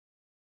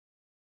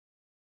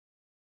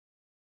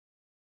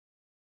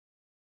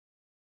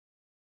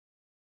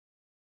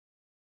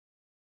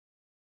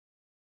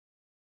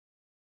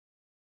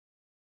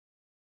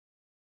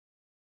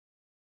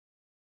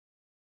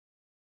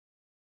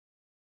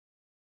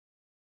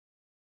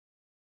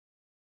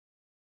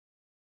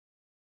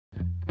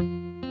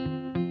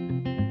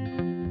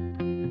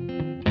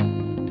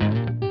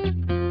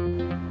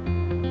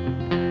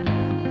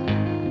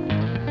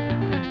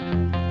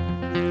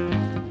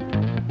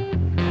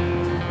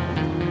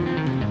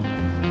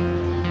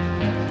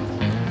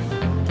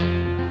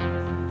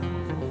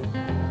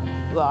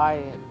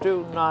I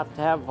do not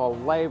have a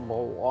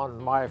label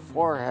on my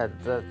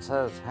forehead that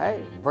says,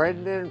 hey,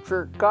 brain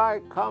injured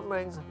guy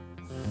coming.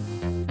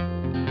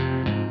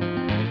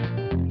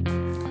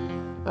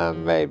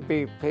 And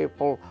maybe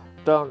people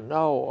don't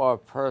know a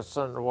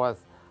person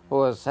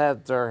who has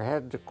had their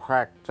head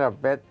cracked a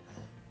bit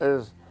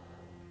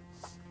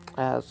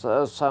has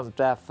some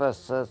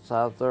deficits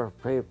other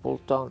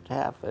people don't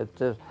have. It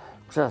is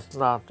just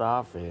not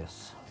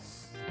obvious.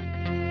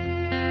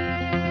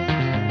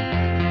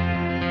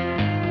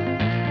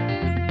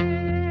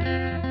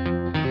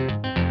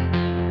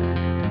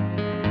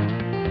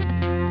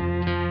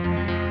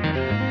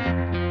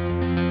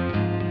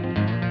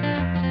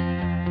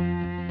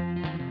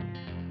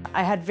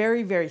 I had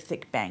very, very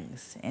thick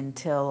bangs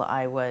until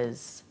I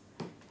was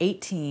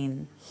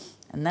 18,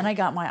 and then I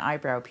got my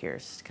eyebrow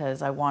pierced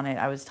because I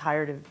was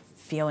tired of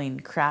feeling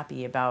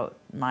crappy about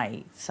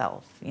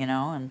myself, you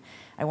know, and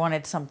I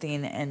wanted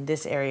something in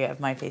this area of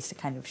my face to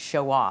kind of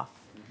show off.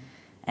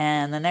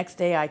 And the next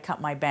day I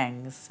cut my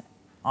bangs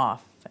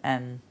off,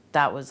 and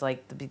that was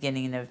like the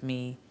beginning of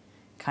me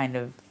kind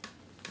of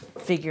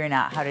figuring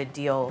out how to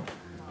deal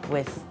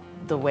with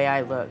the way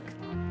I look.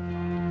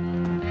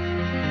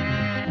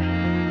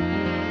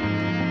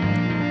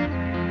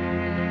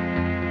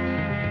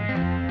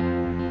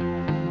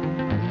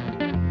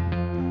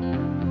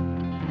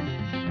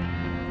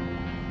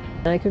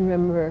 I can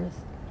remember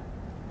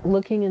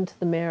looking into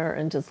the mirror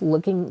and just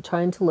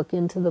trying to look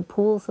into the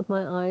pools of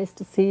my eyes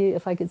to see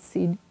if I could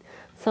see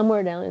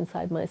somewhere down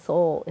inside my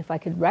soul, if I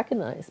could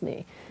recognize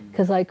me,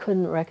 because I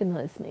couldn't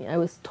recognize me. I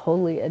was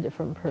totally a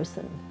different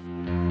person.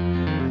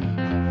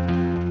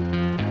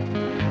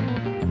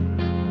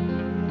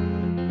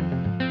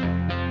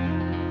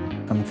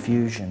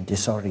 Confusion,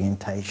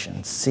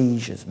 disorientation,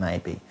 seizures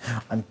maybe.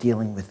 I'm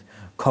dealing with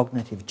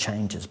cognitive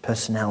changes,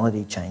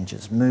 personality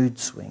changes, mood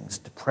swings,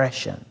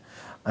 depression.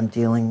 I'm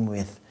dealing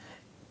with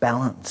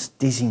balance,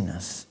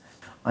 dizziness.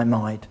 I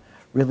might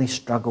really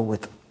struggle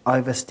with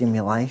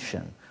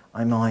overstimulation.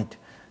 I might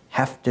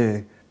have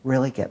to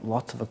really get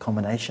lots of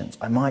accommodations.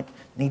 I might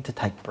need to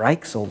take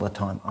breaks all the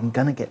time. I'm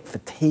going to get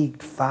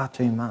fatigued far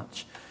too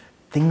much.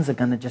 Things are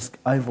going to just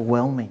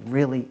overwhelm me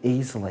really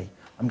easily.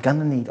 I'm going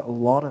to need a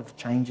lot of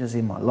changes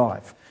in my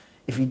life.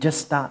 If you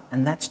just start,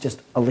 and that's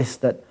just a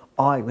list that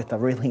I, with a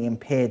really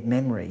impaired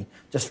memory,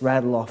 just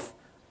rattle off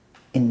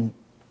in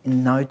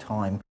no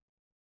time.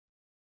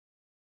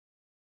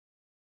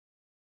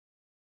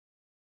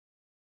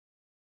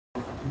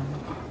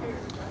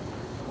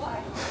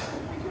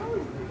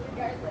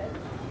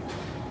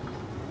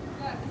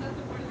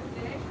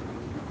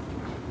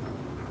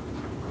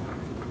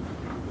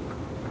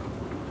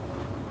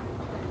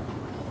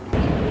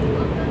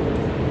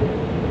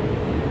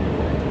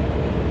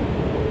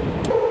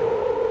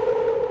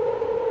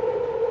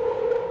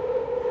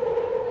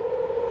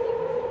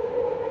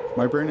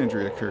 My brain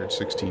injury occurred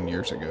 16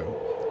 years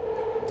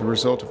ago, the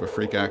result of a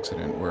freak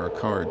accident where a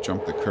car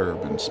jumped the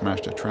curb and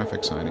smashed a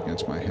traffic sign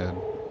against my head.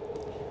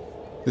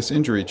 This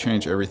injury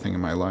changed everything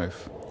in my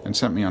life and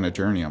sent me on a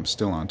journey I'm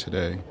still on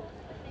today,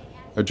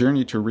 a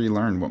journey to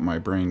relearn what my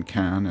brain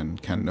can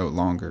and can no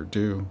longer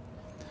do.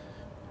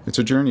 It's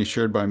a journey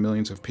shared by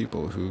millions of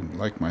people who,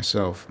 like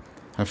myself,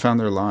 have found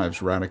their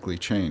lives radically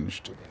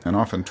changed and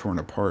often torn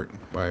apart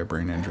by a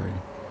brain injury.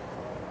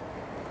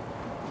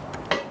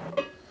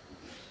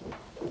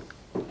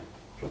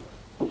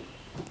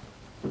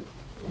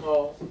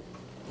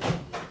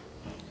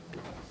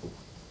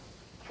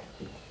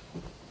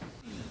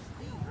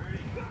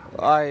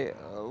 I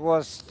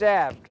was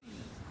stabbed.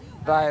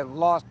 I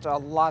lost a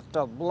lot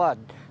of blood.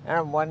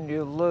 And when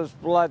you lose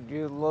blood,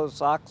 you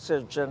lose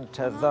oxygen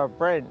to the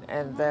brain,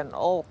 and then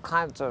all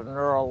kinds of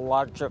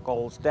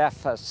neurological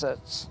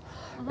deficits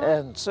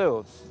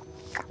ensue,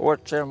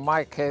 which in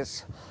my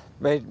case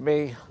made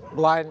me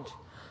blind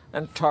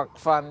and talk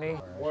funny.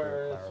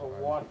 Where is the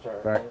water?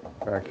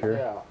 Back here?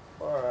 Yeah,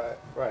 all right,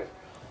 right.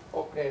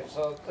 Okay,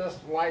 so this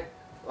light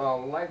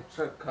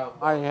should come.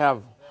 I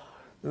have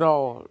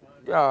no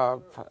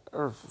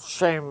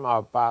shame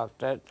about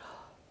it.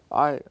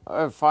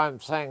 If I'm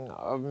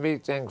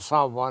meeting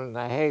someone,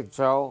 hey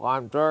Joe,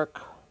 I'm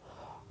Dirk,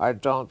 I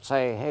don't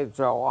say, hey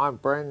Joe, I'm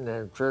brain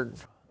injured.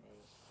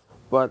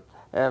 But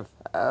if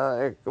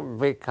it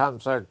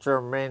becomes a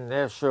germane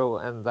issue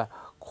in the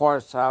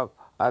course of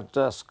a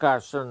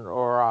discussion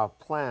or a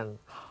plan,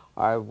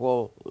 I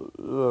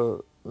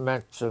will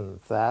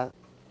mention that.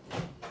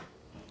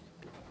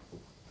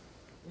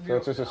 So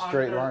it's just a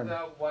straight line.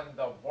 When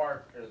the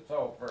bark is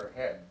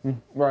overhead.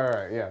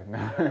 Right, yeah.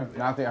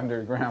 Not the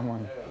underground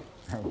one.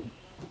 Yeah.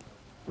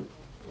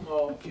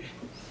 Okay.